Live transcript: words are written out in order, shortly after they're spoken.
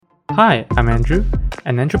Hi, I'm Andrew,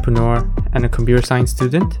 an entrepreneur and a computer science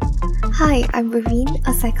student, Hi, I'm Raveen,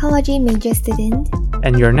 a psychology major student.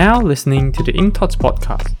 and you're now listening to the Ink Thoughts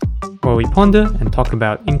podcast, where we ponder and talk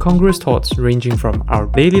about incongruous thoughts ranging from our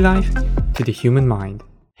daily life to the human mind.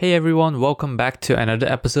 Hey everyone, welcome back to another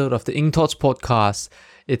episode of the Ink Thoughts podcast.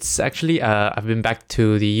 It's actually I've been back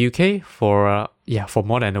to the UK for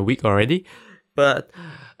more than a week already, but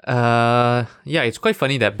it's quite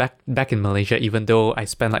funny that back in Malaysia, even though I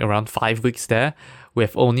spent like around 5 weeks there,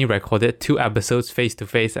 we've only recorded 2 episodes face to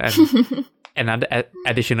face and another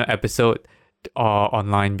additional episode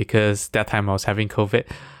online because that time I was having COVID.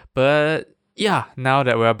 But yeah, now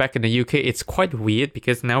that we're back in the UK, it's quite weird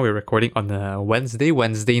because now we're recording on a Wednesday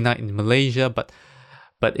night in Malaysia, but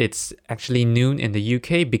it's actually noon in the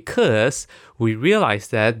UK because we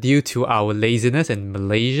realized that due to our laziness in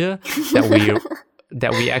Malaysia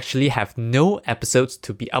that we actually have no episodes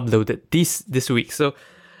to be uploaded this week. So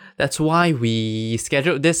that's why we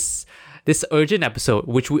scheduled this urgent episode,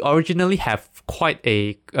 which we originally have quite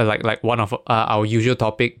a like one of our usual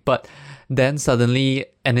topic, but then suddenly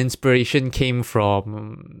an inspiration came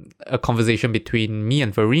from a conversation between me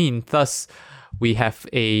and Vareen. Thus, we have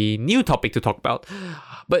a new topic to talk about.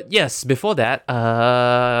 But yes, before that,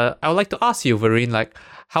 I would like to ask you, Vareen, like,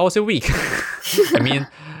 how was your week? I mean,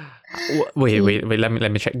 wait, let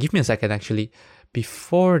me check. Give me a second, actually.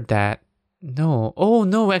 Before that, no,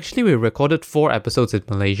 actually, we recorded 4 episodes in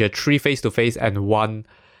Malaysia, 3 face-to-face and one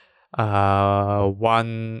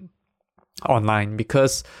online,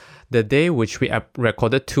 because the day which we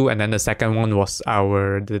recorded 2 and then the second one was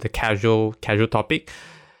the casual topic.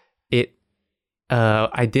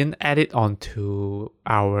 I didn't add it onto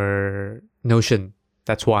our Notion.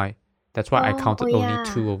 That's why I counted only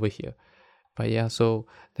 2 over here. But yeah, so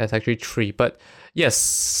that's actually 3. But yes,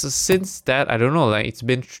 since that, I don't know, like it's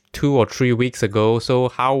been 2 or 3 weeks ago. So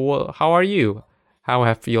how are you? How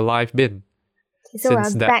have your life been? So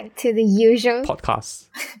we're back to the usual podcast.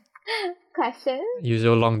 question.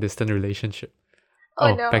 Usual long distance relationship.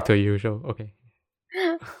 Oh no. Back to usual. Okay.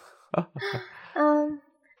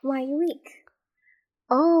 My week.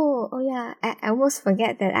 Oh yeah. I almost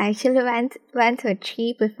forget that I actually went to a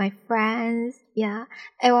trip with my friends. Yeah,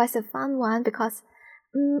 it was a fun one because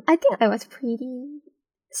I think I was pretty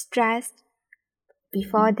stressed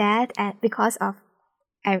before that, and because of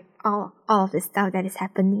all of the stuff that is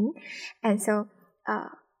happening, and so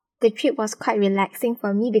the trip was quite relaxing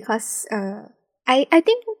for me because I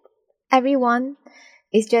think everyone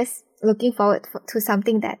is just looking forward to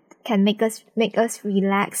something that can make us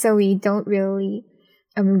relax, so we don't really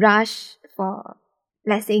rush for,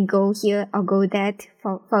 let's say, go here or go there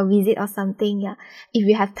for a visit or something. Yeah, if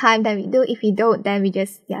we have time, then we do. If we don't, then we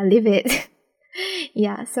just leave it.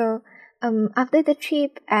 Yeah, so after the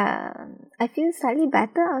trip, I feel slightly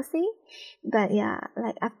better, I'll say. But yeah,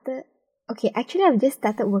 like after, okay, actually I've just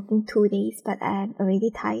started working 2 days, but I'm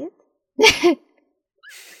already tired.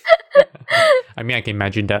 I mean, I can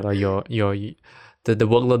imagine that the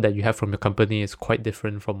workload that you have from your company is quite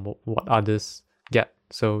different from what others get.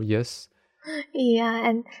 So yes. Yeah,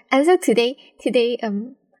 and so today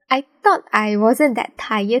I thought I wasn't that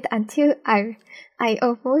tired until I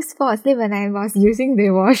almost fall asleep when I was using the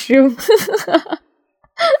washroom.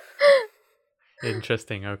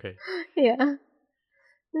 Interesting. Okay. Yeah.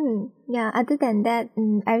 Yeah, other than that,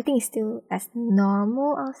 everything is still as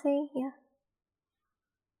normal, I'll say. Yeah.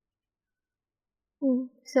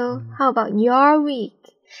 So how about your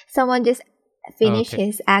week? Someone just finished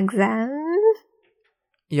his exam.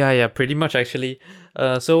 Yeah, pretty much actually.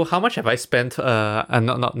 So how much have I spent?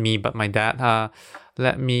 Not me, but my dad.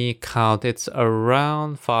 Let me count. It's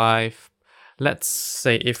around 5. Let's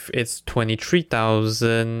say if it's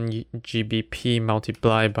 23,000 GBP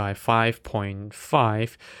multiplied by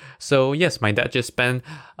 5.5. So yes, my dad just spent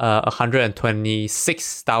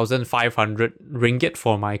 126,500 ringgit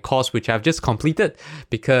for my course, which I've just completed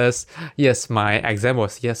because yes, my exam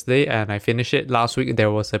was yesterday and I finished it last week.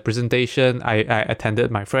 There was a presentation. I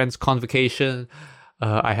attended my friend's convocation.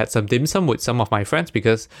 I had some dim sum with some of my friends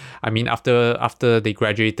because I mean after they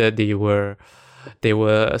graduated, they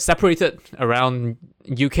were separated around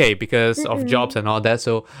UK because of jobs and all that.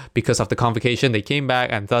 So because of the convocation, they came back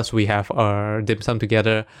and thus we have our dim sum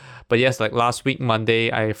together. But yes, like last week,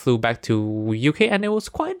 Monday, I flew back to UK and it was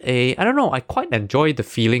I quite enjoyed the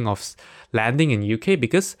feeling of landing in UK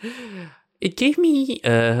because it gave me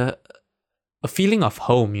a feeling of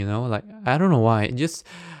home, like, I don't know why.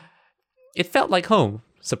 It felt like home,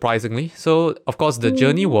 surprisingly. So of course the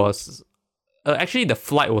journey was actually, the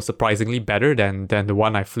flight was surprisingly better than the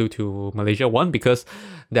one I flew to Malaysia. One, because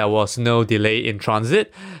there was no delay in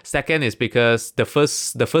transit. Second is because the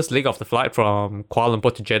first leg of the flight from Kuala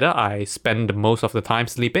Lumpur to Jeddah, I spent most of the time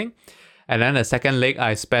sleeping. And then the second leg,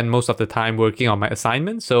 I spent most of the time working on my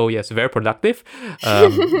assignment. So yes, very productive.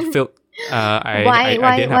 Feel,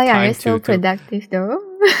 I didn't have why time are you so productive though?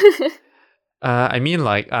 I mean,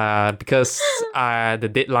 like, because the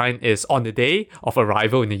deadline is on the day of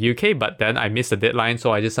arrival in the UK, but then I missed the deadline,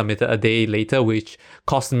 so I just submitted a day later, which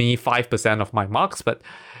cost me 5% of my marks. But,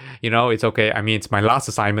 it's okay. I mean, it's my last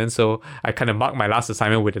assignment, so I kind of marked my last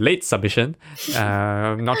assignment with a late submission.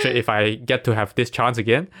 Not sure if I get to have this chance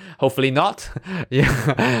again. Hopefully not.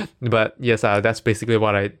 Yeah. But yes, that's basically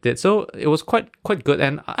what I did. So it was quite good.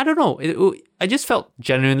 And I don't know, I just felt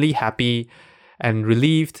genuinely happy and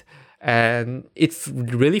relieved. And it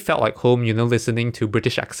really felt like home, listening to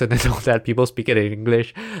British accent and all that. People speaking in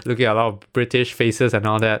English, looking at a lot of British faces and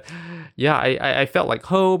all that. Yeah, I felt like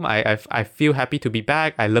home. I feel happy to be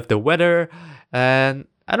back. I love the weather. And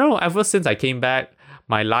I don't know, ever since I came back,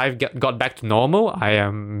 my life got back to normal. I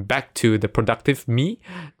am back to the productive me.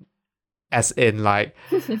 As in, like,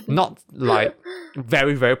 not like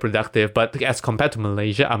very, very productive, but as compared to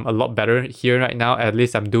Malaysia, I'm a lot better here right now. At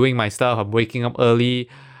least I'm doing my stuff. I'm waking up early.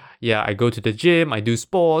 Yeah, I go to the gym, I do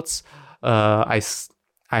sports, I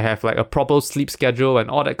have like a proper sleep schedule and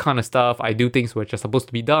all that kind of stuff. I do things which are supposed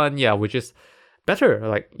to be done, yeah, which is better.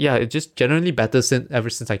 Like, yeah, it's just generally better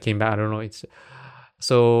ever since I came back. I don't know, it's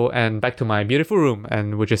so, and back to my beautiful room,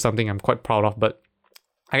 and which is something I'm quite proud of. But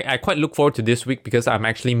I quite look forward to this week because I'm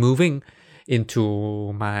actually moving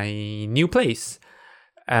into my new place.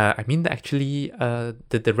 I mean, actually,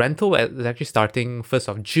 the rental is actually starting 1st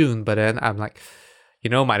of June, but then I'm like,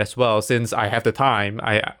 might as well, since I have the time.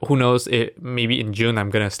 Who knows, maybe in June I'm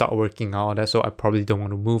gonna start working and all that, so I probably don't want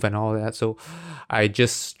to move and all that. So I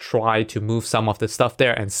just try to move some of the stuff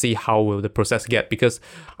there and see how will the process get, because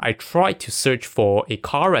I tried to search for a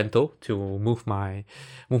car rental to move my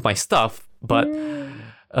stuff, but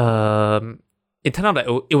it turned out that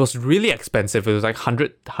it was really expensive. It was like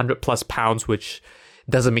 100 plus pounds, which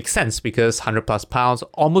doesn't make sense because 100 plus pounds,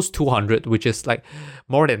 almost 200, which is like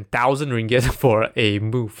more than 1,000 ringgit for a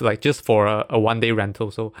move, like just for a 1 day rental.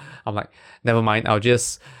 So I'm like, never mind, I'll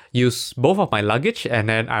just use both of my luggage and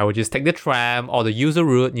then I will just take the tram or the user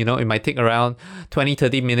route. It might take around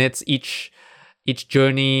 20-30 minutes each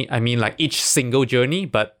journey. I mean, like each single journey,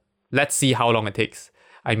 but let's see how long it takes.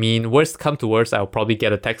 I mean, worst come to worst, I'll probably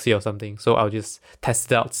get a taxi or something. So I'll just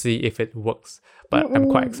test it out, see if it works. But I'm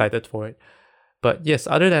quite excited for it. But yes,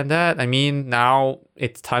 other than that, I mean, now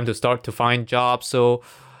it's time to start to find jobs. So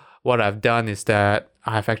what I've done is that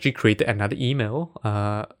I've actually created another email,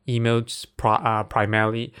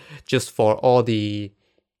 primarily just for all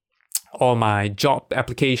my job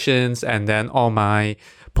applications and then all my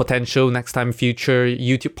potential next time future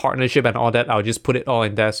YouTube partnership and all that. I'll just put it all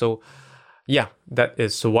in there. So yeah, that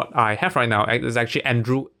is what I have right now. It's actually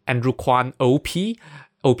Andrew Kwan OP.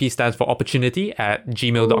 OP stands for opportunity at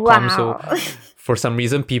gmail.com. Wow. So for some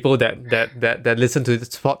reason, people that listen to this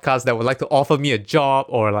podcast that would like to offer me a job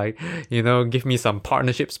or like, give me some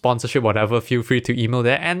partnership, sponsorship, whatever, feel free to email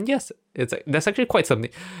there. And yes, that's actually quite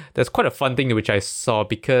something. That's quite a fun thing which I saw,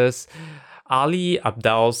 because Ali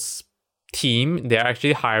Abdal's team, they're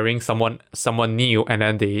actually hiring someone new, and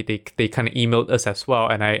then they kind of emailed us as well.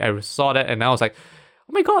 And I saw that and I was like,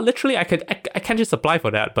 oh my god, literally I can't just apply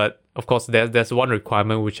for that. But of course there's one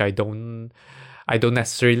requirement which I don't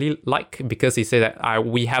necessarily like, because he said that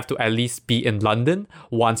we have to at least be in London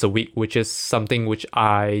once a week, which is something which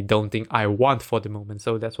I don't think I want for the moment.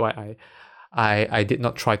 So that's why I did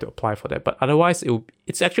not try to apply for that. But otherwise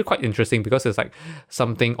it's actually quite interesting, because it's like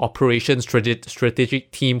something operations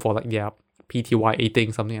strategic team for like PTY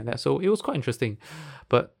thing, something like that. So it was quite interesting.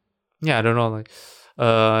 But yeah, I don't know, like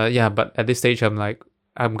but at this stage I'm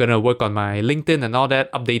gonna work on my LinkedIn and all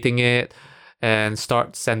that, updating it and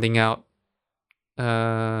start sending out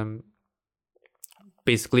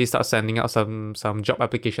basically start sending out some job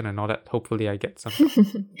application and all that. Hopefully I get some.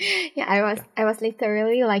 Yeah, I was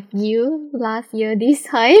literally like you last year this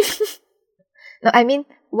time. No, I mean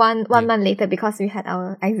one month later, because we had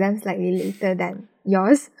our exams slightly later than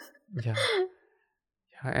yours. Yeah.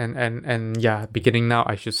 And yeah, beginning now,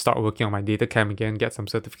 I should start working on my data cam again, get some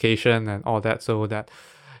certification and all that, so that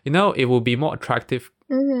it will be more attractive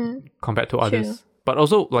compared to others. But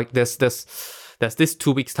also, like, there's this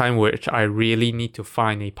 2 weeks time which I really need to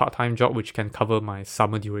find a part-time job which can cover my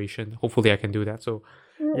summer duration. Hopefully I can do that. So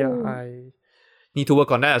yeah, I need to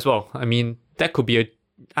work on that as well. I mean, that could be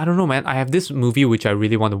I don't know, man. I have this movie which I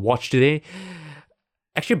really want to watch today.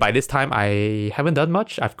 actually by this time I haven't done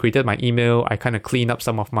much. I've created my email, I kind of cleaned up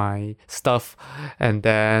some of my stuff, and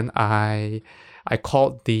then I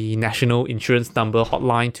called the national insurance number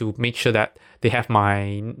hotline to make sure that they have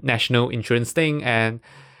my national insurance thing, and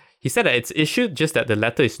he said that it's issued, just that the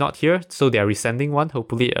letter is not here, so they are resending one.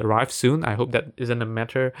 Hopefully it arrives soon. I hope that isn't a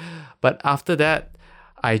matter. But after that,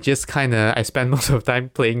 I just I spend most of the time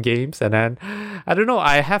playing games, and then, I don't know,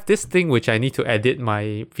 I have this thing which I need to edit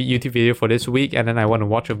my YouTube video for this week, and then I want to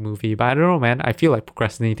watch a movie. But I don't know, man, I feel like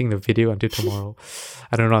procrastinating the video until tomorrow.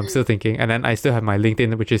 I don't know, I'm still thinking. And then I still have my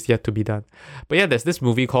LinkedIn, which is yet to be done. But yeah, there's this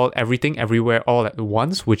movie called Everything Everywhere All at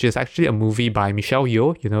Once, which is actually a movie by Michelle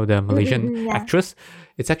Yeoh, the Malaysian actress.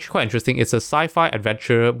 It's actually quite interesting. It's a sci-fi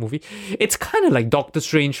adventure movie. It's kind of like Doctor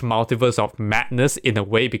Strange Multiverse of Madness in a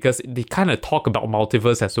way, because they kind of talk about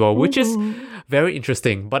multiverse as well, which is very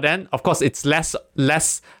interesting. But then, of course, it's less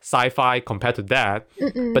sci-fi compared to that.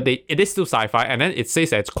 But it is still sci-fi, and then it says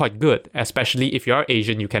that it's quite good, especially if you're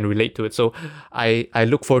Asian, you can relate to it. So I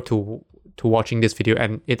look forward to watching this video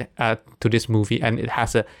and to this movie, and it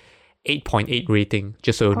has a 8.8 rating,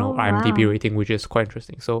 just so you know, IMDb rating, which is quite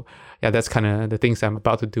interesting. So yeah, that's kind of the things I'm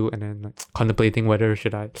about to do, and then contemplating whether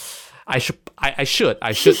I should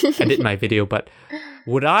edit my video, but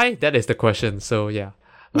would I? That is the question. So yeah,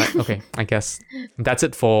 okay, I guess that's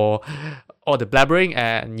it for all the blabbering,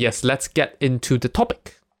 and yes, let's get into the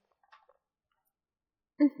topic.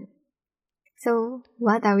 So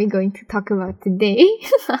what are we going to talk about today?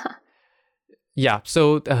 Yeah,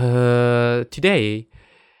 so today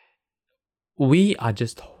we are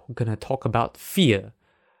just gonna talk about fear,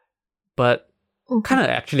 but kind of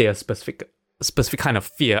actually a specific kind of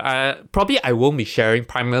fear. Probably I won't be sharing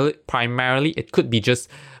primarily. It could be just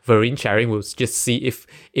Vereen sharing. We'll just see if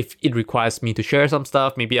it requires me to share some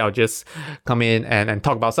stuff. Maybe I'll just come in and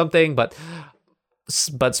talk about something. But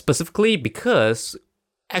specifically because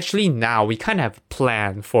actually now we kind of have a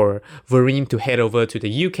plan for Vereen to head over to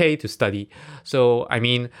the UK to study. So I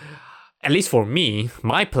mean, at least for me,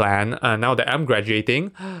 my plan, now that I'm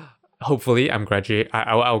graduating, hopefully I'll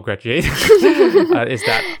graduate, is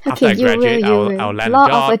that after I graduate, I'll land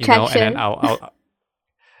a job, and then I'll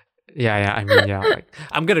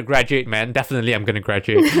I'm gonna graduate, man. Definitely I'm gonna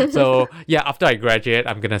graduate. So yeah, after I graduate,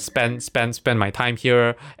 I'm gonna spend my time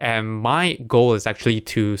here, and my goal is actually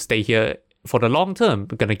to stay here for the long term.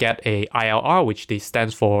 We're gonna get a ILR, which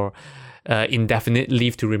stands for indefinite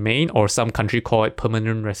leave to remain, or some country call it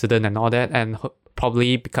permanent resident and all that, and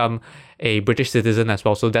probably become a British citizen as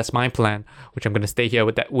well. So that's my plan, which I'm going to stay here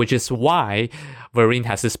with that, which is why Vereen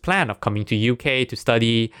has this plan of coming to UK to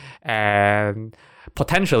study and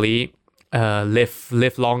potentially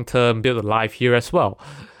live long term, build a life here as well.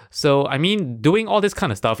 So I mean, doing all this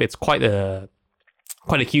kind of stuff, it's quite a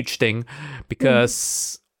huge thing,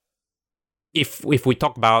 because if we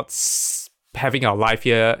talk about having our life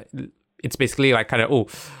here, it's basically like kind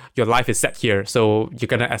of, your life is set here, so you're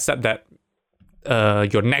gonna accept that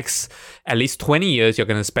your next at least 20 years you're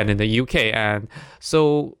gonna spend in the UK. And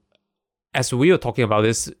so as we were talking about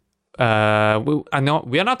this, we are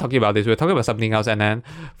not talking about this, we're talking about something else, and then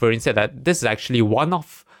Vereen said that this is actually one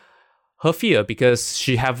of her fear, because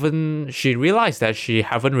she realized that she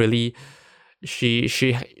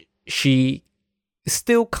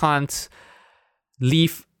still can't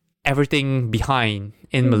leave everything behind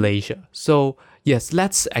in Malaysia. So yes,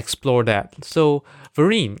 let's explore that. So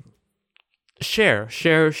Vereen, share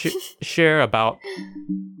about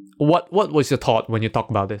what was your thought when you talk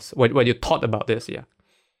about this? When you thought about this, yeah.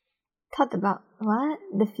 Thought about what?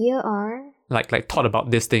 The fear, or like thought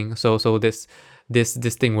about this thing. So this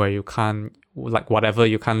thing where you can't, like, whatever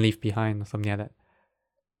you can't leave behind or something like that.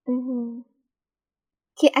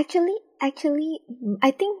 Okay, actually,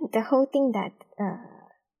 I think the whole thing that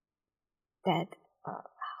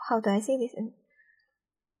how do I say this?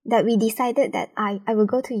 That we decided that I will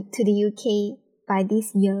go to the UK by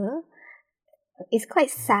this year. It's quite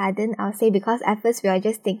sudden, I'll say, because at first we are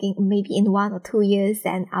just thinking maybe in 1 or 2 years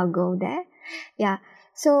then I'll go there. Yeah.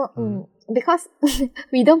 So because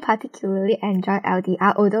we don't particularly enjoy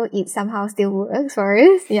LDR, although it somehow still works for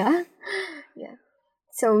us. Yeah. Yeah.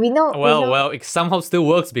 So we know. Well, it somehow still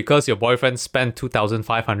works because your boyfriend spent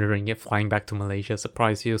 2,500 ringgit flying back to Malaysia.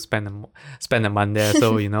 Surprise you, spend a month there.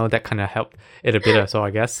 So that kind of helped it a bit as well,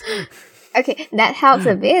 I guess. Okay, that helps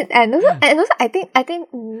a bit, and also I think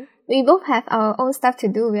we both have our own stuff to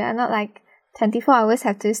do. We are not like 24 hours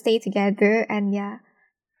have to stay together, and yeah,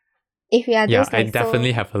 if we are just I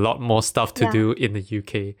definitely have a lot more stuff to do in the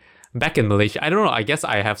UK. Back in Malaysia, I don't know. I guess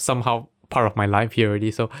I have somehow part of my life here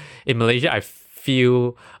already. So in Malaysia, I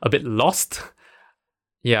feel a bit lost.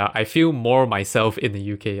 yeah, I feel more myself in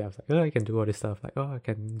the UK. I was like, oh, I can do all this stuff. Like, oh, I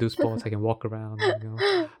can do sports. I can walk around.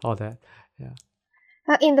 All that. Yeah.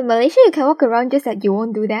 In the Malaysia, you can walk around, just that you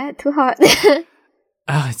won't do that. Too hot.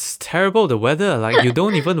 It's terrible, the weather. Like, you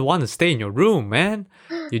don't even want to stay in your room, man.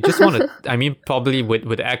 You just want to. I mean, probably with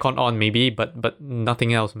the aircon on, maybe, but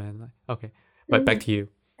nothing else, man. Like, okay, but back to you.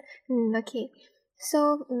 Okay.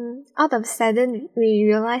 So, out of sudden, we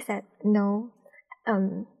realized that no,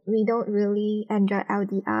 we don't really enjoy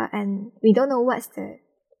LDR, and we don't know what's the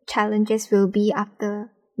challenges will be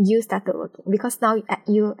after you started working. Because now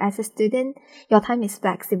you, as a student, your time is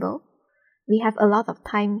flexible. We have a lot of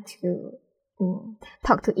time to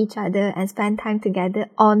talk to each other and spend time together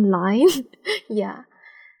online. yeah.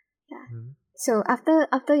 So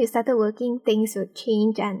after you started working, things will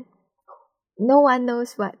change, and no one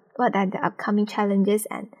knows what are the upcoming challenges,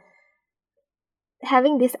 and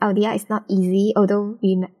having this idea is not easy, although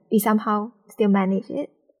we somehow still manage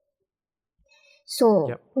it. So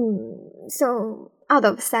Yep. So out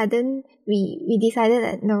of sudden we decided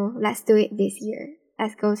that no, let's do it this year.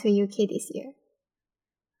 Let's go to UK this year.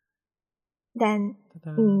 Then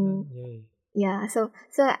Yay. yeah, so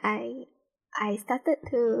I started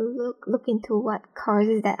to look into what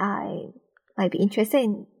courses that I might be interested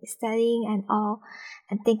in studying and all,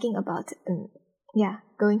 and thinking about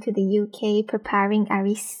going to the UK, preparing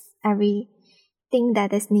everything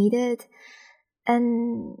that is needed.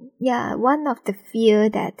 And yeah, one of the fear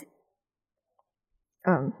that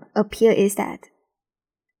appear is that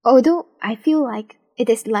although I feel like it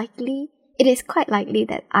is quite likely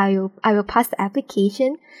that I will pass the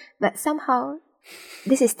application, but somehow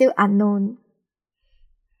this is still unknown.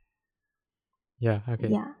 Yeah. Okay.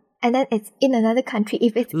 Yeah. And then it's in another country.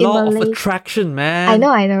 If it's Law in Malaysia, of attraction, man. I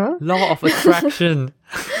know. Law of attraction.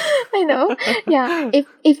 I know. Yeah.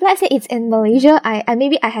 If let's say it's in Malaysia, I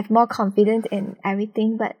maybe I have more confidence in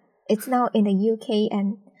everything, but it's now in the UK,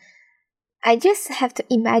 and I just have to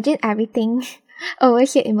imagine everything over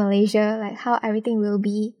here in Malaysia, like how everything will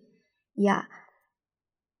be. Yeah.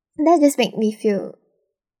 That just make me feel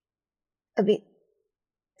a bit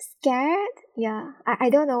scared. Yeah. I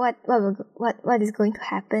don't know what is going to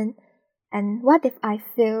happen, and what if I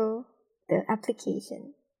fail the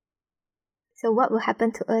application? So what will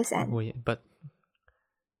happen to us? And Wait, but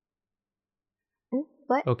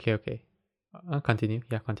what? okay. Continue.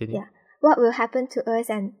 Yeah, continue. Yeah. What will happen to us,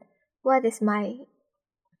 and what is my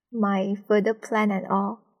further plan and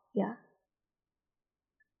all? Yeah.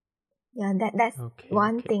 Yeah, that's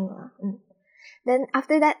one thing. Then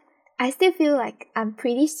after that, I still feel like I'm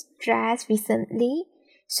pretty stressed recently.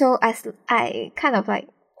 So as I kind of like,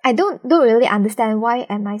 I don't really understand why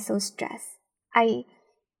am I so stressed. I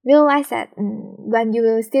realized that when you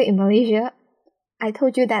were still in Malaysia, I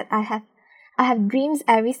told you that I have dreams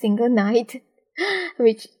every single night,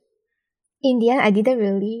 which in the end I didn't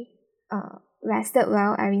really rested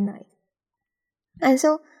well every night. And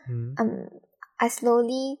so I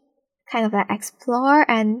slowly kind of like explore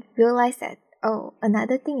and realize that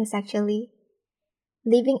another thing is actually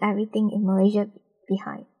leaving everything in Malaysia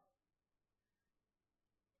behind.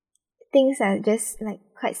 Things are just like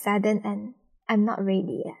quite sudden, and I'm not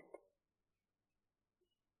ready yet.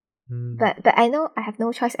 But I know I have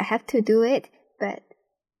no choice. I have to do it. But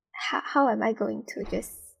how am I going to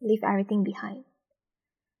just leave everything behind?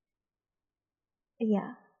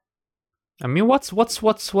 Yeah. I mean, what's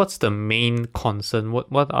the main concern?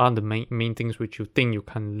 What are the main things which you think you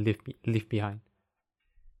can leave behind?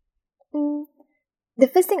 The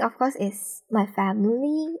first thing, of course, is my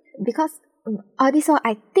family, because all this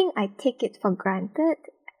I think I take it for granted,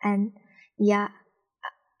 and yeah,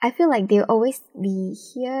 I feel like they'll always be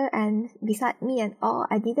here and beside me and all.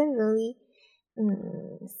 I didn't really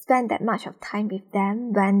spend that much of time with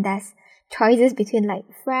them. When there's choices between like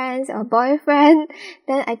friends or boyfriend,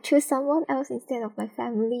 then I choose someone else instead of my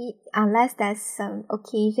family, unless there's some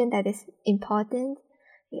occasion that is important.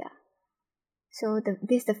 Yeah. So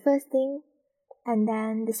this is the first thing. And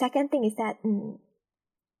then the second thing is that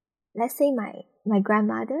let's say my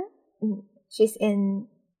grandmother, she's in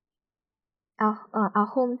our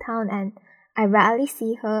hometown, and I rarely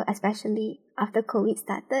see her, especially after COVID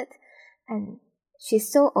started, and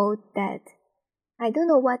she's so old that I don't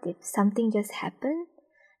know what if something just happened,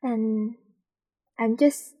 and I'm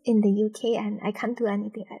just in the UK and I can't do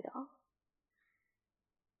anything at all.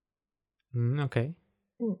 Okay.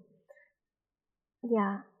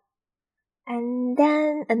 Yeah. And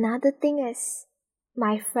then another thing is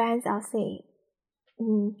my friends, I'll say.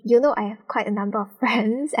 I have quite a number of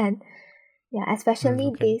friends, and yeah,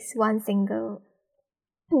 especially this one single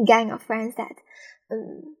gang of friends that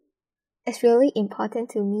is really important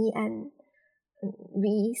to me, and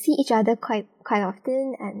we see each other quite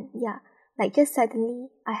often, and yeah, like just suddenly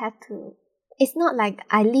I have to. It's not like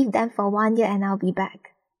I leave them for 1 year and I'll be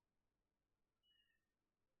back.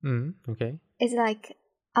 Okay. It's like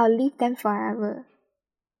I'll leave them forever.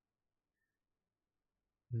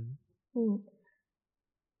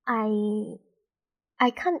 I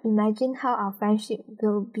can't imagine how our friendship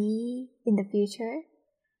will be in the future.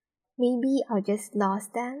 Maybe I'll just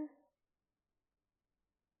lost them.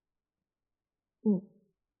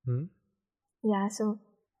 Yeah, so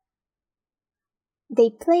they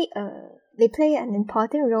play an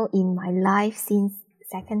important role in my life since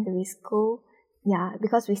secondary school. Yeah,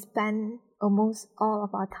 because we spend almost all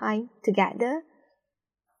of our time together.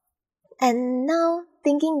 And now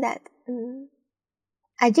thinking that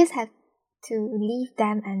I just have to leave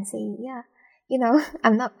them and say, yeah,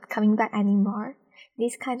 I'm not coming back anymore.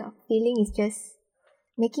 This kind of feeling is just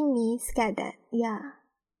making me scared that, yeah,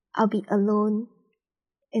 I'll be alone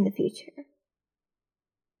in the future.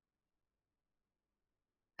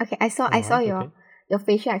 Okay, I saw your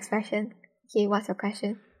facial expression. Okay, what's your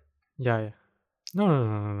question? Yeah.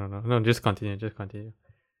 No, just continue.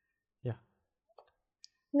 Yeah.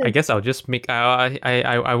 I guess I'll just make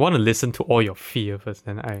I want to listen to all your fear first,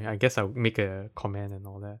 then I guess I'll make a comment and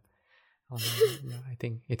all that. Yeah, I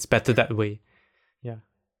think it's better that way. Yeah.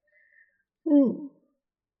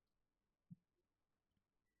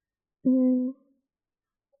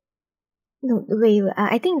 No, wait.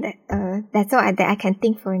 I think that that's all that I can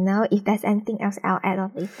think for now. If there's anything else, I'll add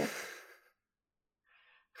on later.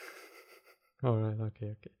 Alright,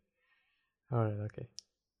 okay.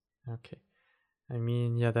 Okay. I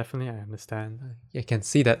mean, yeah, definitely I understand. I can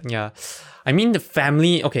see that, yeah. I mean, the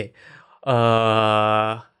family, okay.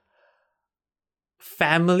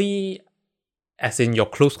 Family, as in your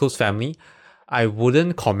close family, I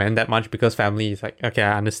wouldn't comment that much because family is like, okay,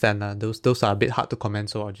 I understand that those are a bit hard to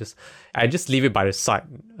comment, so I just leave it by the side.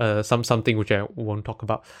 Something which I won't talk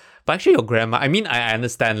about. But actually your grandma, I mean, I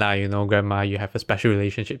understand grandma, you have a special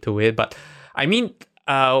relationship to it, but I mean,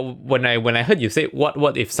 when I heard you say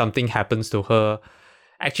what if something happens to her,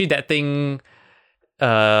 actually that thing,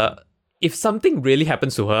 if something really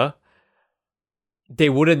happens to her, they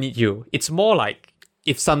wouldn't need you. It's more like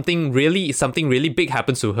if something really big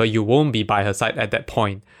happens to her, you won't be by her side at that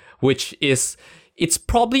point, which is it's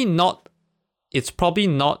probably not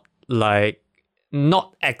like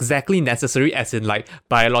not exactly necessary as in like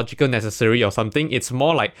biological necessary or something. It's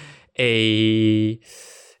more like a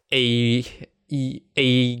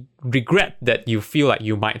regret that you feel like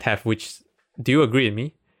you might have, which, do you agree with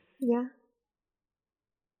me?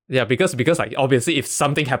 Yeah, because like obviously if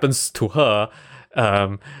something happens to her,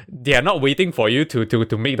 they are not waiting for you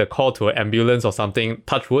to make the call to an ambulance or something,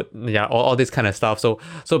 touch wood, yeah, all this kind of stuff. So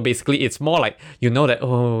basically it's more like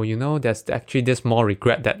that, there's actually this more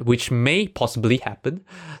regret that which may possibly happen,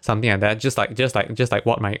 something like that, just like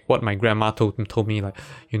what my grandma told me, like,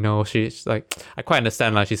 she's like, I quite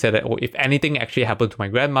understand, like she said that, if anything actually happened to my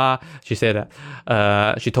grandma, she said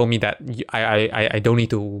that she told me that I don't need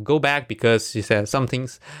to go back, because she said some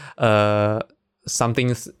things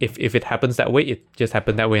if it happens that way, it just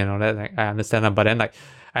happened that way and all that. Like, I understand that, but then like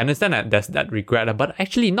I understand that there's that regret, but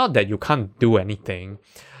actually not that you can't do anything.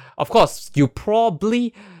 Of course, you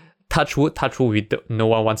probably touch wood, no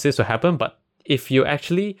one wants this to happen, but if you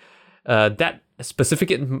actually that specific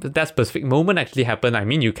moment actually happened, I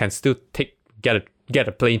mean, you can still get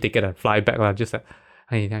a plane ticket and fly back. Just like,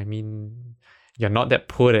 I mean, you're not that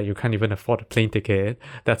poor that you can't even afford a plane ticket.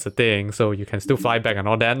 That's the thing. So you can still fly back and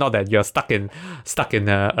all that. Not that you're stuck in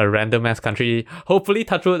a random ass country. Hopefully,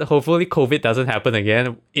 touch wood, hopefully COVID doesn't happen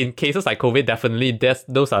again. In cases like COVID, definitely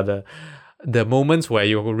those are the moments where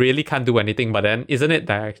you really can't do anything. But then, isn't it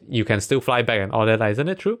that you can still fly back and all that? Isn't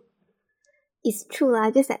it true? It's true,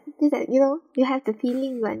 just that you have the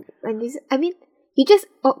feeling when you just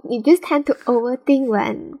tend to overthink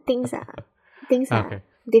when things are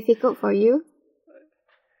difficult for you.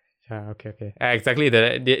 Okay. Exactly.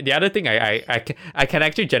 The other thing, I can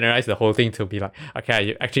actually generalize the whole thing to be like,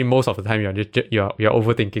 okay, actually most of the time you're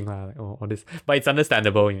overthinking like all this, but it's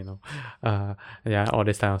understandable, all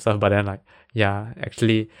this kind of stuff. But then like, yeah,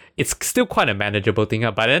 actually it's still quite a manageable thing.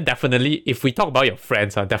 But then definitely, if we talk about your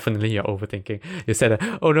friends, definitely you're overthinking. You said,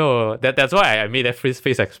 oh no, that's why I made that face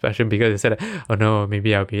expression, because you said, oh no,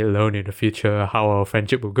 maybe I'll be alone in the future. How our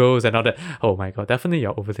friendship will go and all that. Oh my god, definitely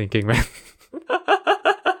you're overthinking, man.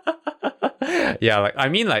 Yeah, like I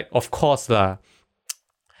mean, like of course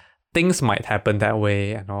things might happen that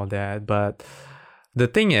way and all that, but the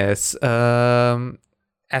thing is,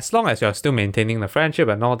 as long as you're still maintaining the friendship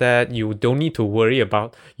and all that, you don't need to worry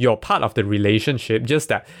about your part of the relationship. Just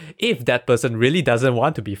that if that person really doesn't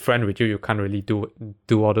want to be friend with you, you can't really do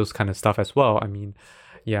all those kind of stuff as well. I mean,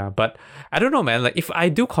 yeah, but I don't know, man. Like, if I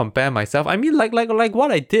do compare myself, I mean, like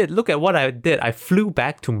what I did. Look at what I did. I flew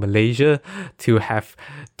back to Malaysia to have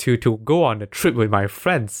to go on a trip with my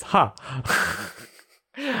friends. Huh?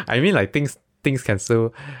 I mean, like, things can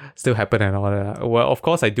still happen and all that. Well, of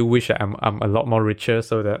course, I do wish that I'm a lot more richer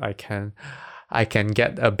so that I can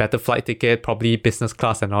get a better flight ticket, probably business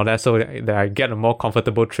class and all that, so that I get a more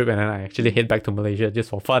comfortable trip and then I actually head back to Malaysia just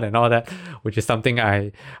for fun and all that, which is something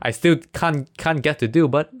I still can't get to do.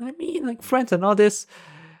 But I mean, like, friends and all this,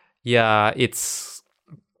 yeah, it's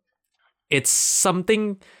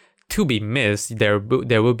something to be missed. There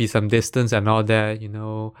will be some distance and all that,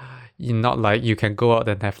 not like you can go out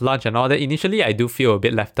and have lunch and all that. Initially, I do feel a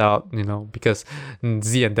bit left out, because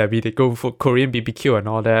Z and Debbie, they go for Korean BBQ and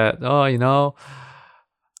all that. Oh.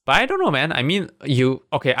 But I don't know, man. I mean,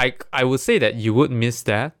 I would say that you would miss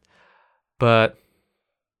that, but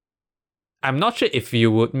I'm not sure if you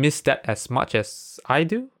would miss that as much as I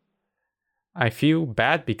do. I feel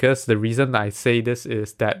bad because the reason I say this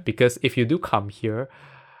is that because if you do come here,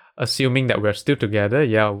 assuming that we're still together,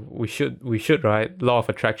 yeah, we should, right? Law of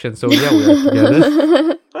attraction. So yeah, we are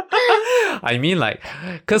together. I mean, like,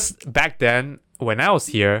 because back then when I was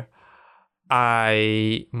here,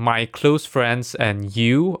 my close friends and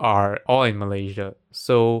you are all in Malaysia.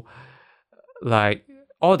 So, like,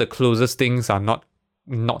 all the closest things are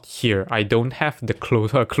not here. I don't have the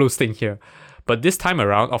close thing here. But this time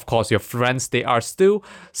around, of course, your friends, they are still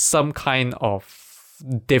some kind of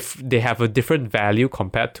they have a different value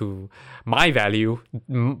compared to my value,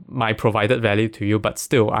 my provided value to you, but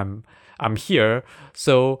still I'm here,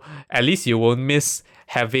 so at least you won't miss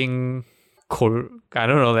having I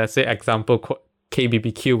don't know, let's say example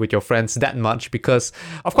KBBQ with your friends that much, because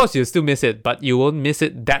of course you'll still miss it, but you won't miss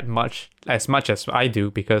it that much as I do,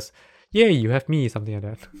 because yeah, you have me, something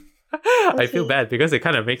like that. I feel bad because it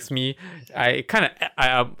kind of makes me,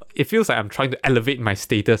 it feels like I'm trying to elevate my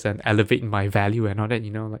status and elevate my value and all that,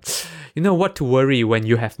 like, what to worry when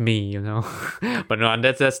you have me, But no,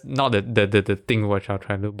 that's not the thing which I'm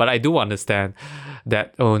trying to do. But I do understand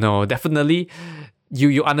that, oh no, definitely,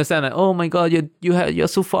 you understand that, oh my god, you're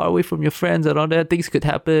so far away from your friends and all that, things could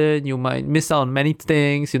happen, you might miss out on many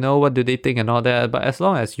things, what do they think and all that. But as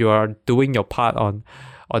long as you are doing your part on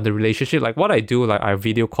the relationship, like what I do, like I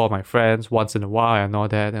video call my friends once in a while and all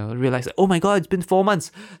that, and I realize, oh my god, it's been 4 months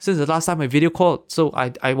since the last time I video called, so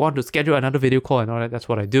I want to schedule another video call and all that. That's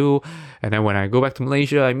what I do. And then when I go back to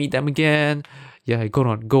Malaysia, I meet them again. Yeah, I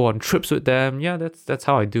go on trips with them. Yeah, that's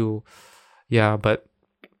how I do. Yeah, but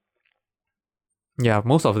yeah,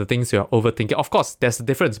 most of the things you're overthinking. Of course, there's a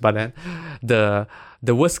difference, but then the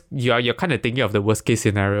worst, you're kind of thinking of the worst case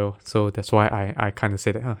scenario. So that's why I kind of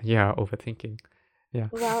say that, yeah, overthinking. Yeah.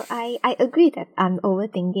 Well, I agree that I'm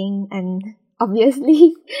overthinking, and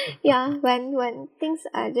obviously, yeah, when things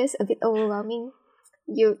are just a bit overwhelming,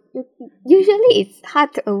 you usually it's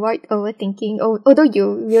hard to avoid overthinking, although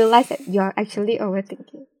you realize that you're actually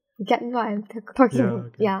overthinking. You get what I'm talking about?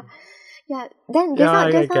 Okay. Yeah. Then just I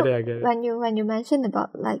now get it. when you mentioned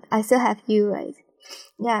about, like, I still have you, right?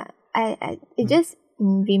 Yeah, it just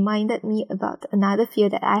reminded me about another fear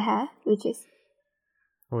that I have, which is,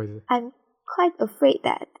 what is it? I'm quite afraid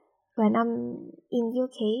that when I'm in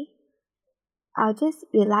UK, I'll just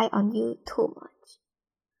rely on you too much.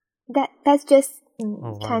 That's just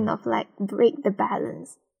kind of like break the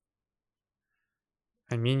balance.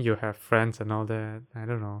 I mean, you have friends and all that. I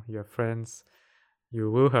don't know. You have friends.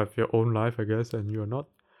 You will have your own life, I guess, and you're not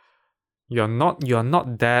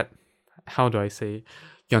that. How do I say?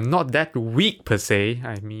 You're not that weak per se.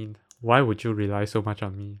 I mean, why would you rely so much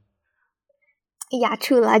on me? Yeah,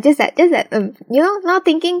 true lah. Just that now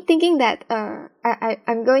thinking that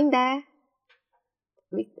I'm going there.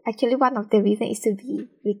 Actually, one of the reasons is to be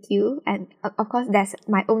with you, and of course that's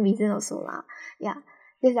my own reason also lah. Yeah,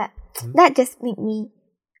 just that just make me.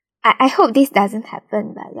 I hope this doesn't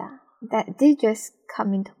happen, but yeah, that did just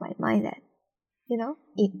come into my mind that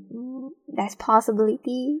there's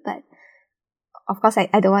possibility, but of course I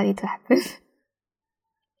don't want it to happen.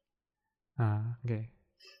 Okay.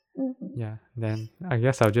 Mm-hmm. Yeah, then I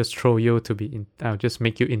guess I'll just throw you to be I'll just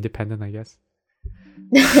make you independent, I guess.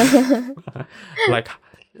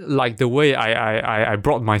 like the way I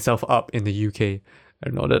brought myself up in the UK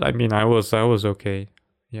and all that. I mean, I was okay.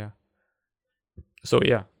 Yeah. So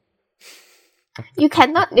yeah. You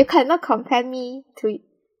cannot compare me to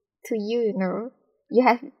you. You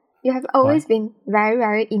have always been very,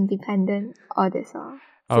 very independent all this while.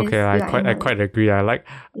 Okay, I quite agree. I like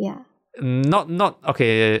yeah. not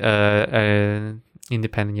okay.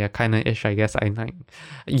 Independent, yeah, kind of ish. I guess I like.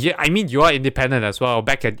 Yeah, I mean you are independent as well.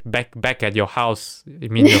 Back at your house. I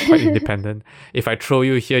mean you're quite independent. If I throw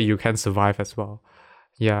you here, you can survive as well.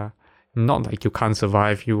 Yeah, not like you can't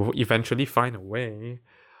survive. You will eventually find a way.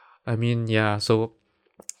 I mean, yeah. So,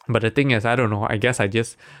 but the thing is, I don't know. I guess I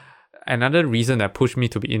just another reason that pushed me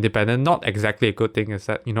to be independent. Not exactly a good thing is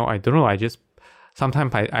that I don't know. I just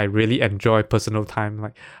sometimes I really enjoy personal time.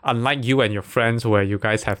 Like unlike you and your friends where you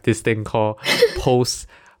guys have this thing called post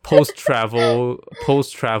travel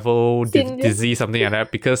disease, something like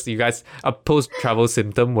that, because you guys a post travel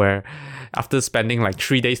symptom where after spending like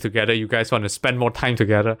 3 days together you guys want to spend more time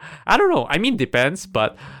together. I don't know, I mean depends,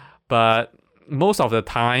 but most of the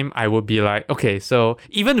time I would be like, okay, so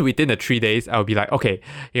even within the 3 days I'll be like, okay,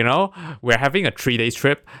 we're having a 3 days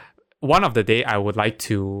trip. One of the day I would like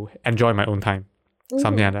to enjoy my own time,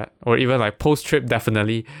 something like that, or even like post trip.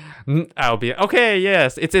 Definitely, I'll be okay.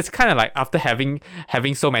 Yes, it's kind of like after having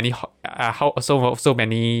so many so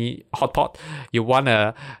many hot pot, you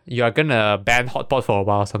are gonna ban hot pot for a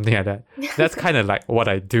while, something like that. That's kind of like what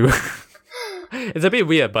I do. It's a bit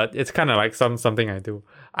weird, but it's kind of like something I do.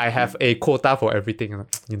 I have a quota for everything,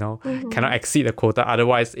 cannot exceed the quota,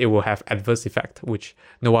 otherwise it will have adverse effect, which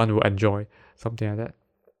no one will enjoy, something like that.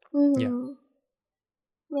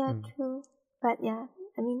 Yeah, true. But yeah,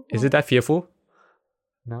 I mean, is it that fearful?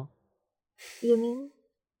 No. You mean?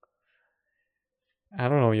 I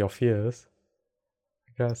don't know your fears,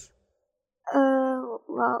 I guess.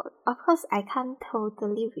 Well, of course I can't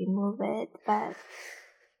totally remove it, but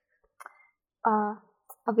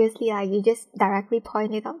obviously, you just directly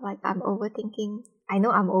pointed out like I'm overthinking. I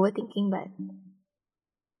know I'm overthinking, but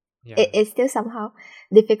it's still somehow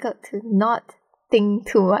difficult to not think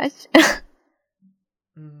too much.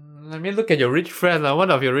 Let me look at your rich friend.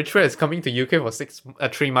 One of your rich friends is coming to UK for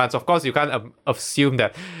 3 months. Of course, you can't assume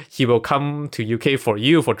that he will come to UK for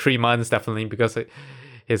you for 3 months, definitely, because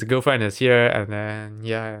his girlfriend is here, and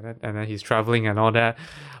then he's traveling and all that.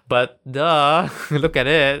 But look at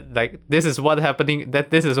it. Like this is what's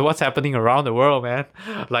happening around the world, man.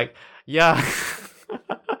 Like, yeah,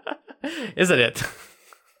 isn't it?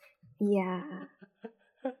 Yeah.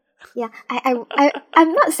 Yeah,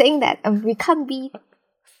 I'm not saying that we can't be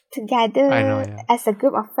together as a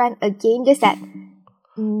group of friends again, just that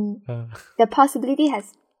the possibility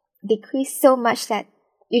has decreased so much that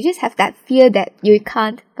you just have that fear that you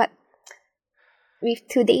can't. But with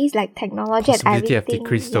today's like technology and everything, have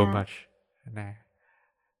decreased so much.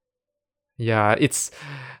 Yeah, it's,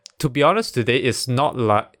 to be honest, today it's not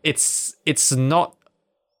like it's not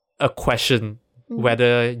a question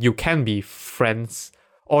whether you can be friends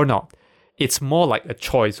or not. It's more like a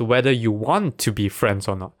choice whether you want to be friends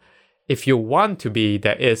or not. If you want to be,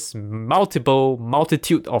 there is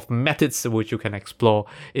multitude of methods which you can explore.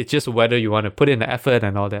 It's just whether you want to put in the effort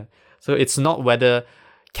and all that. So it's not whether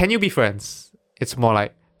can you be friends. It's more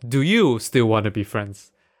like, do you still want to be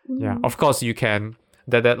friends? Yeah, of course you can.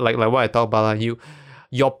 That like what I talked about. You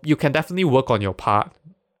can definitely work on your part,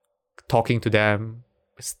 talking to them,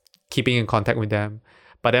 keeping in contact with them.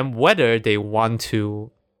 But then whether they want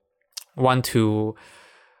to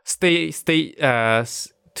stay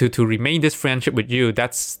to remain this friendship with you,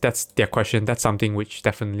 that's their question. That's something which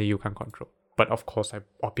definitely you can control. But of course,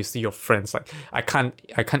 obviously your friends, like I can't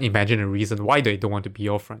imagine a reason why they don't want to be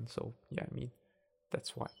your friend. So yeah, I mean,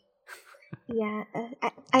 that's why. Yeah,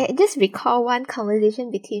 I just recall one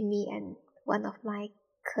conversation between me and one of my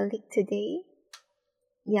colleagues today.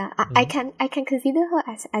 Yeah, I can consider her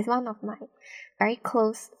as one of my very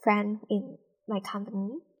close friend in my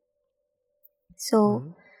company.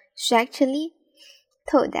 So she actually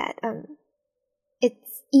told that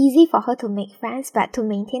it's easy for her to make friends, but to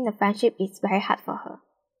maintain the friendship is very hard for her.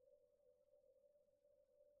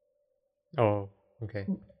 Oh, okay.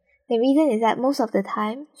 The reason is that most of the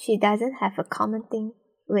time she doesn't have a common thing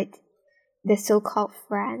with the so-called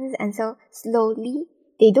friends, and so slowly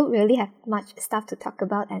they don't really have much stuff to talk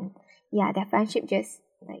about, and yeah, their friendship just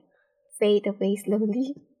like fade away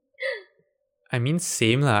slowly. I mean,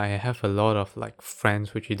 same lah. I have a lot of like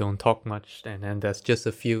friends which we don't talk much, and then there's just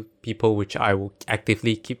a few people which I will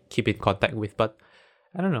actively keep in contact with. But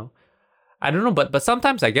I don't know. But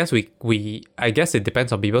sometimes I guess I guess it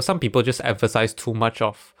depends on people. Some people just emphasize too much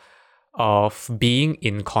of being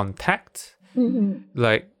in contact.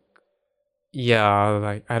 Like, yeah,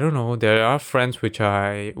 like I don't know. There are friends which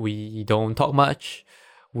we don't talk much.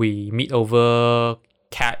 We meet over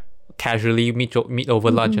casually meet over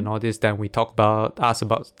lunch and all this, then we talk about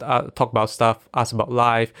stuff, ask about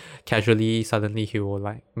life. Casually, suddenly he will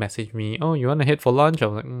like message me, "Oh, you want to hit for lunch?" I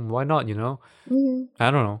was like, "Why not?" You know, I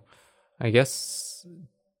don't know. I guess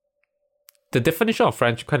the definition of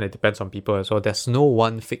friendship kind of depends on people as well. There's no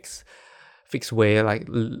one fixed way. Like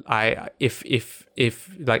if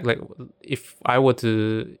I were to,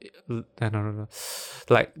 I don't know,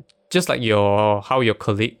 like just like how your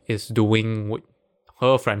colleague is doing with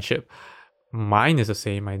her friendship, mine is the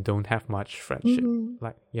same. I don't have much friendship.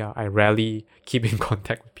 Like, yeah, I rarely keep in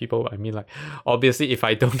contact with people. I mean, like, obviously, if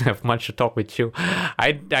I don't have much to talk with you,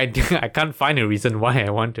 I can't find a reason why I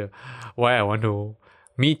want to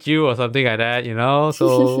meet you or something like that, you know.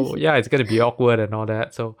 So yeah, it's gonna be awkward and all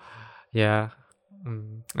that. So yeah,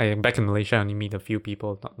 I am back in Malaysia. I only meet a few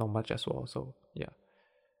people, not much as well. So yeah,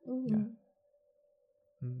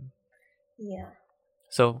 yeah.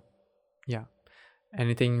 So yeah.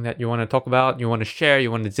 Anything that you want to talk about, you want to share, you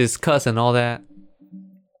want to discuss and all that?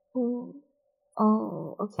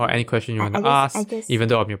 Oh, okay. Or any question you want to ask, even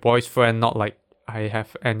though I'm your boyfriend, not like I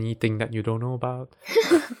have anything that you don't know about.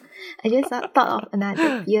 I just thought of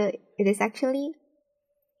another fear. It is actually,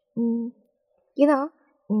 we are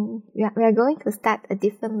going to start a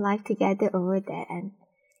different life together over there, and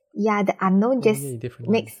yeah, the unknown just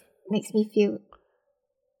makes me feel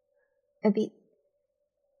a bit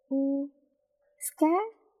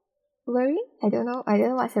scared, worried. I don't know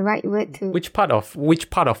what's the right word to. Which part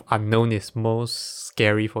of unknown is most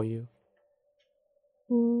scary for you?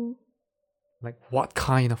 Like what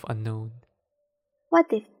kind of unknown? What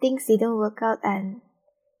if things didn't work out and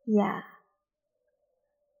yeah,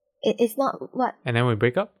 it's not what. And then we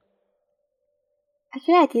break up?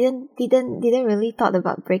 Actually, I didn't really thought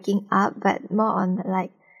about breaking up, but more on like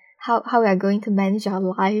how we are going to manage our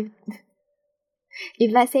life.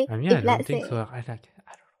 If let's say, I don't think so. I don't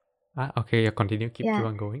know. Okay, you continue. Keep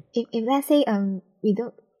on going. If let's say we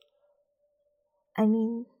don't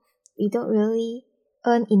really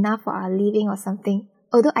earn enough for our living or something.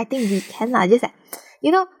 Although I think we can lah. Just like,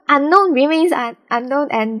 unknown remains unknown,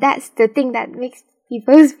 and that's the thing that makes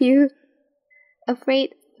people feel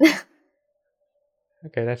afraid.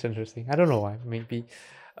 Okay, that's interesting. I don't know why. Maybe.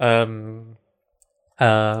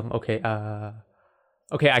 Okay.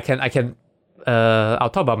 Okay. I can. I'll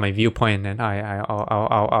talk about my viewpoint, and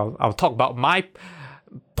I'll talk about my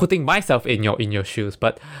putting myself in your shoes.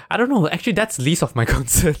 But I don't know. Actually, that's least of my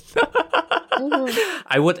concern.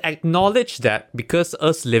 I would acknowledge that because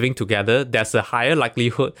us living together, there's a higher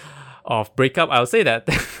likelihood of breakup. I would say that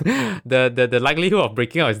the likelihood of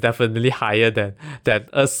breaking up is definitely higher than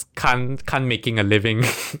us can't making a living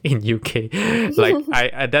in UK. Like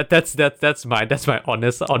that's my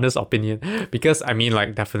honest opinion. Because I mean,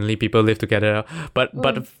 like, definitely people live together, but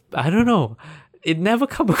I don't know. It never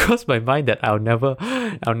come across my mind that I'll never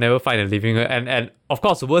find a living. And of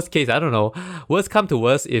course, worst case, I don't know. Worst come to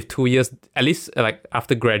worst, if 2 years, at least like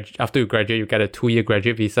after you graduate, you get a 2-year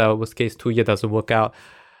graduate visa. Worst case, 2 year doesn't work out,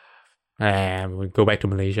 and we go back to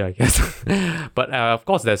Malaysia, I guess. But of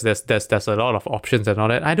course, there's a lot of options and all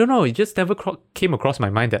that. I don't know. It just never came across my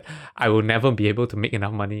mind that I will never be able to make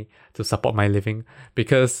enough money to support my living,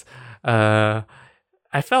 because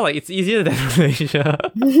I felt like it's easier than Malaysia.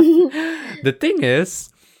 The thing is,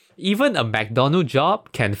 even a McDonald's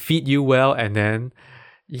job can feed you well, and then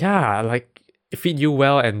like feed you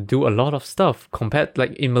well and do a lot of stuff. Compared,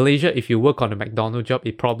 like in Malaysia, if you work on a McDonald's job,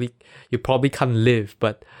 you probably can't live.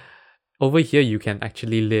 But over here, you can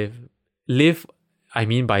actually live. I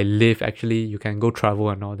mean by live, actually, you can go travel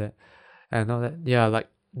and all that. Yeah, like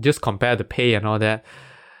just compare the pay and all that.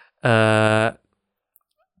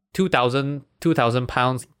 2,000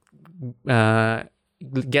 pounds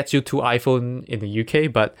gets you 2 iPhone in the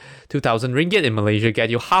UK, but 2,000 ringgit in Malaysia get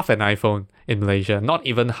you half an iPhone in Malaysia. Not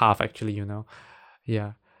even half, actually,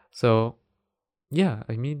 Yeah. So, yeah,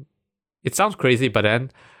 I mean, it sounds crazy, but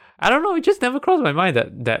then I don't know. It just never crossed my mind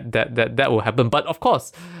that will happen. But of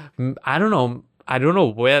course, I don't know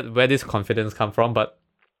where this confidence come from, but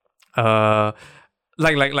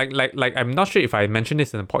like I'm not sure if I mentioned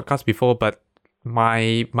this in the podcast before, but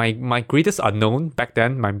my greatest unknown back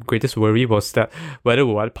then, my greatest worry was that whether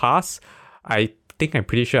will I pass. I think I'm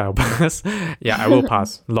pretty sure I'll pass. Yeah, I will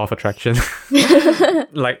pass. Law of attraction.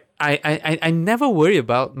 Like I never worry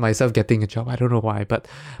about myself getting a job. I don't know why, but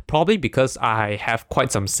probably because I have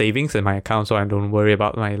quite some savings in my account, so I don't worry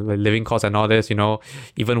about my living costs and all this.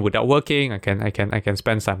 Even without working, I can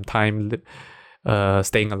spend some time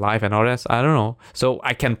staying alive and all that. I don't know. So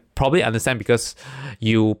I can probably understand, because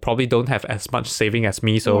you probably don't have as much saving as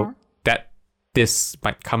me, so that this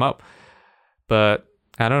might come up. But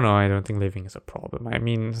I don't know. I don't think living is a problem. I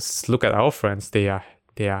mean, look at our friends. They are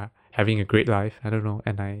having a great life. I don't know,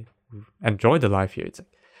 and I enjoy the life here. It's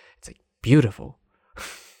like beautiful.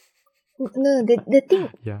 No, the thing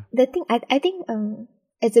Yeah. the thing I think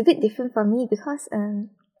it's a bit different for me because I'm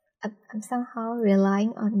somehow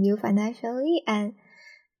relying on you financially, and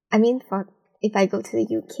I mean for if I go to the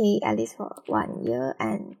UK at least for 1 year,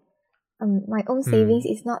 and my own savings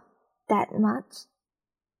is not that much.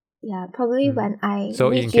 Yeah, probably when I So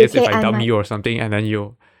reach in case UK, if I I dump might. you or something, and then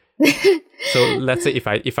you, so let's say if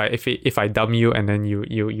I dump you and then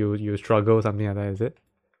you struggle, something like that, is it?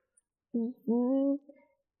 Mm,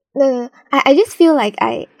 no, I just feel like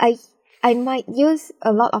I might use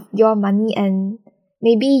a lot of your money, and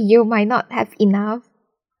maybe you might not have enough,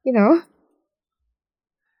 you know?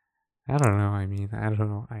 I don't know. I mean, I don't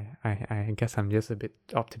know. I guess I'm just a bit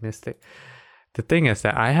optimistic. The thing is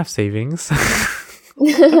that I have savings.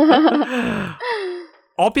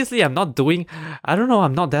 Obviously, I'm not doing. I don't know.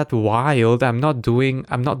 I'm not that wild. I'm not doing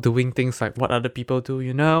things like what other people do.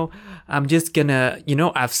 I'm just gonna.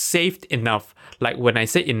 I've saved enough. Like when I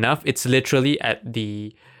say enough, it's literally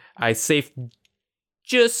I saved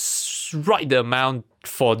just right the amount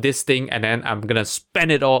for this thing, and then I'm gonna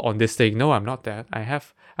spend it all on this thing. No, I'm not that. I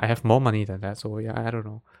have more money than that. So yeah, I don't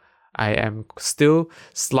know. I am still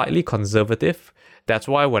slightly conservative. That's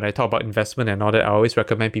why when I talk about investment and all that, I always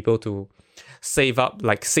recommend people to save up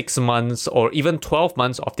like 6 months or even 12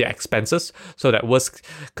 months of their expenses. So that was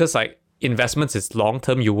because like investments is long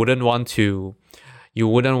term. You wouldn't want to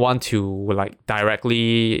like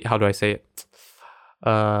directly, how do I say it?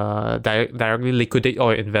 Directly liquidate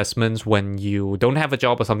all your investments when you don't have a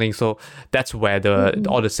job or something. So that's where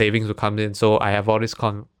all the savings will come in. So I have all this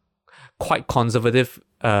quite conservative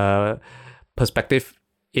perspective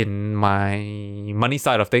in my money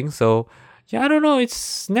side of things. So yeah, I don't know.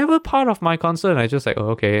 It's never part of my concern. I just like,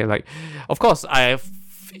 oh, okay. Like, of course,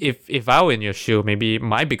 if I were in your shoe, maybe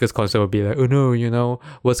my biggest concern would be like, oh no,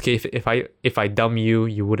 worst case, if I dump you,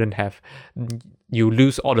 you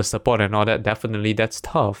lose all the support and all that. Definitely, that's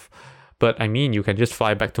tough. But I mean, you can just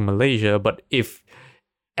fly back to Malaysia. But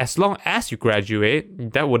as long as you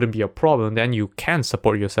graduate, that wouldn't be a problem. Then you can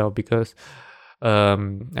support yourself because,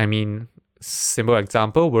 I mean, simple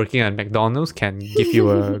example, working at McDonald's can give you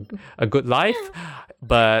a good life,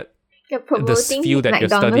 but the field that you're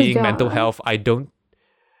studying, mental health, I don't.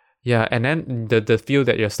 Yeah, and then the field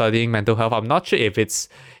that you're studying, mental health, I'm not sure if it's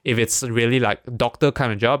really like doctor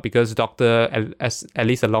kind of job, because doctor, at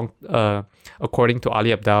least according to Ali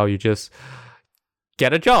Abdaal, you just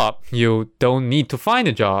get a job. You don't need to find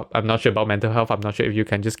a job. I'm not sure about mental health. I'm not sure if you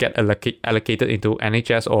can just get allocated into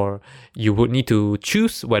NHS, or you would need to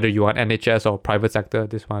choose whether you want NHS or private sector.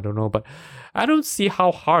 This one I don't know, but I don't see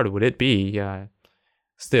how hard would it be. Yeah,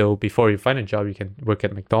 still before you find a job, you can work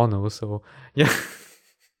at McDonald's. So yeah,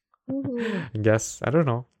 I guess I don't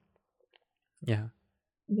know. Yeah.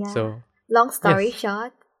 Yeah. So long story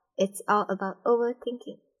short, it's all about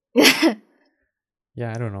overthinking.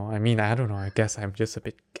 Yeah, I don't know. I mean, I don't know. I guess I'm just a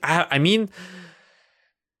bit. I mean,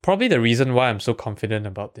 probably the reason why I'm so confident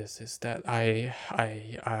about this is that I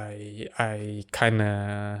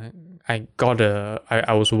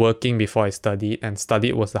was working before I studied, and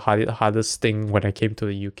studied was the hardest thing when I came to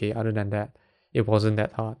the UK. Other than that, it wasn't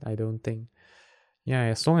that hard, I don't think. Yeah,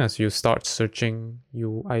 as long as you start searching,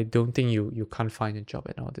 I don't think you can't find a job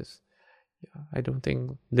and all this. Yeah, I don't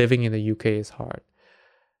think living in the UK is hard.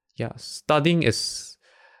 Yeah, studying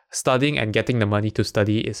and getting the money to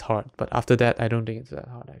study is hard, but after that, I don't think it's that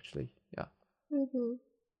hard actually. Yeah.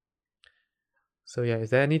 So yeah, is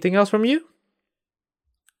there anything else from you?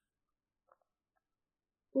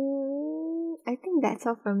 I think that's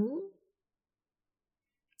all from me.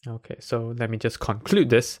 Okay, so let me just conclude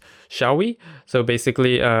this, shall we? So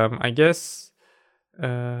basically, I guess,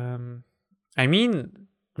 I mean,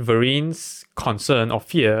 Varine's concern or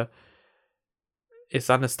fear is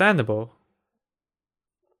understandable,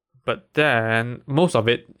 but then most of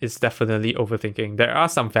it is definitely overthinking. There are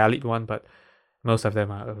some valid ones, but most of them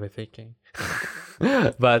are overthinking.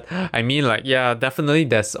 But I mean, like, yeah, definitely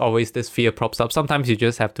there's always this fear props up. Sometimes you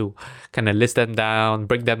just have to kind of list them down,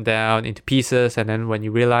 break them down into pieces, and then when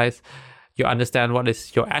you realize, you understand what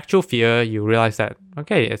is your actual fear, you realize that,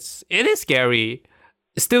 okay, it is scary.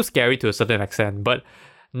 It's still scary to a certain extent, but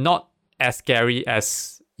not as scary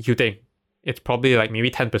as you think. It's probably like maybe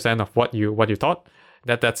 10% of what you thought.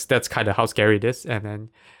 That's kind of how scary it is. And then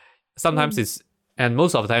sometimes and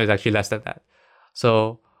most of the time it's actually less than that.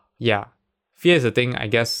 So yeah, fear is a thing I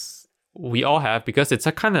guess we all have, because it's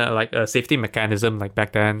a kind of like a safety mechanism. Like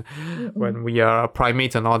back then when we are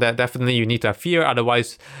primates and all that, definitely you need to have fear.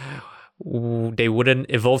 Otherwise, they wouldn't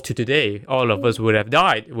evolve to today. All of us would have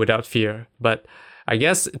died without fear. But I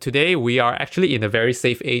guess today we are actually in a very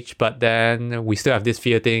safe age, but then we still have this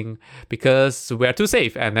fear thing because we're too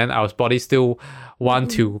safe, and then our bodies still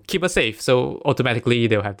want to keep us safe. So automatically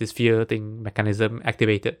they'll have this fear thing mechanism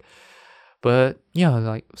activated. But yeah,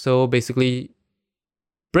 like, so basically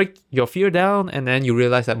break your fear down, and then you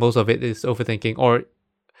realize that most of it is overthinking, or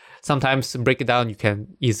sometimes break it down, you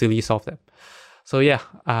can easily solve them. So yeah,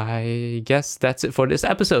 I guess that's it for this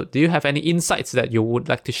episode. Do you have any insights that you would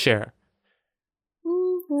like to share?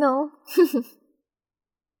 No.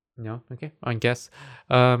 No? Okay. I guess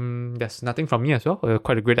there's nothing from me as well.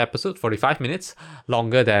 Quite a great episode, 45 minutes,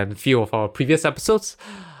 longer than a few of our previous episodes.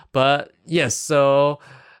 But yes, so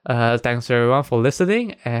thanks everyone for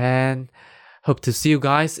listening, and hope to see you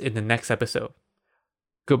guys in the next episode.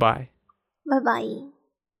 Goodbye. Bye-bye.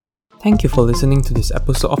 Thank you for listening to this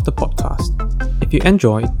episode of the podcast. If you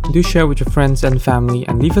enjoyed, do share with your friends and family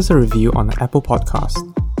and leave us a review on the Apple Podcast.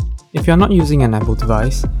 If you are not using an Apple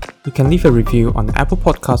device, you can leave a review on the Apple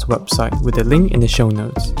Podcast website with a link in the show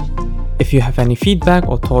notes. If you have any feedback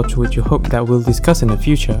or thoughts which you hope that we'll discuss in the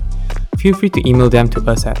future, feel free to email them to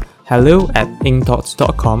us at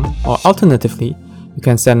hello@inkthoughts.com, or alternatively, you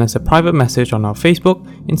can send us a private message on our Facebook,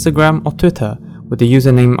 Instagram or Twitter with the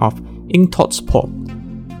username of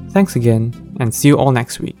InkThoughtsPod. Thanks again, and see you all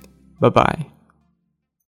next week. Bye-bye.